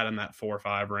kind of sat in that 4 or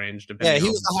 5 range, Yeah, depending he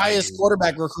on was the highest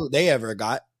quarterback recruit they ever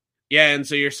got. Yeah, and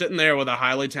so you're sitting there with a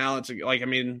highly talented, like, I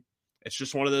mean, it's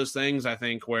just one of those things, I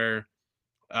think, where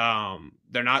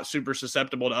they're not super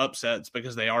susceptible to upsets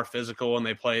because they are physical and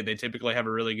they typically have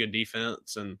a really good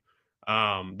defense, and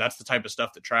that's the type of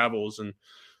stuff that travels. And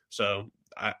so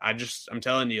I'm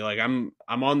telling you, like, I'm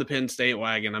on the Penn State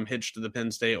wagon. I'm hitched to the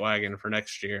Penn State wagon for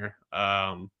next year.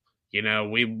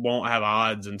 We won't have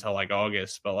odds until like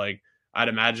August, but like I'd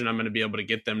imagine I'm going to be able to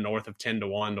get them north of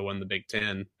 10-1 to win the Big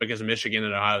Ten because Michigan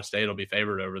and Ohio State will be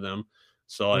favored over them.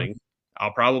 So like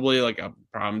I'll probably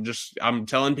I'm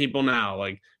telling people now,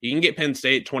 like, you can get Penn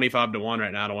State 25-1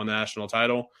 right now to win the national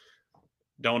title.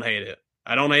 Don't hate it.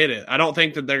 I don't hate it. I don't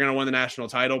think that they're going to win the national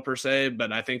title per se,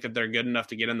 but I think that they're good enough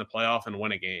to get in the playoff and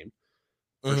win a game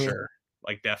for sure.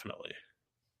 Like, definitely.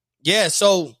 Yeah.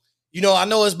 So, I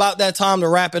know it's about that time to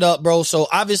wrap it up, bro. So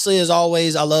obviously, as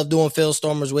always, I love doing Phil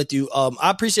Stormers with you.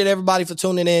 I appreciate everybody for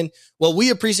tuning in. Well, we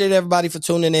appreciate everybody for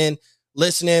tuning in,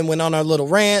 listening, went on our little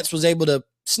rants, was able to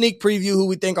sneak preview who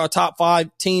we think our top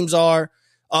 5 teams are.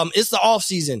 It's the off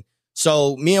season.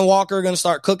 So me and Walker are going to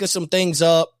start cooking some things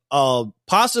up.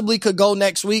 Possibly could go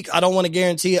next week. I don't want to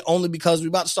guarantee it only because we're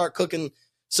about to start cooking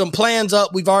some plans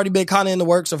up. We've already been kind of in the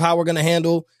works of how we're going to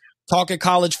handle talking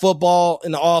college football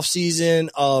in the off season.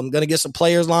 Going to get some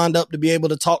players lined up to be able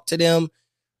to talk to them,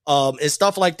 and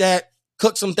stuff like that.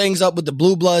 Cook some things up with the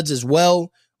Blue Bloods as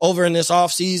well over in this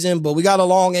off season, but we got a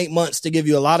long 8 months to give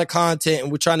you a lot of content,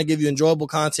 and we're trying to give you enjoyable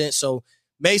content. So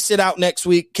may sit out next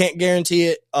week. Can't guarantee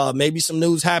it. Maybe some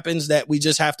news happens that we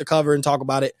just have to cover and talk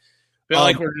about it. I feel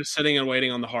like we're just sitting and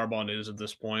waiting on the Harbaugh news at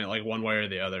this point, like one way or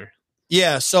the other.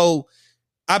 Yeah. So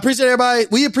I appreciate everybody.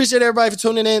 We appreciate everybody for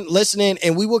tuning in, listening,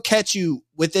 and we will catch you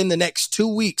within the next 2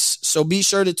 weeks. So be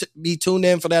sure to be tuned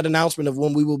in for that announcement of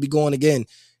when we will be going again.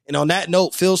 And on that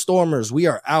note, Phil Stormers, we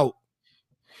are out.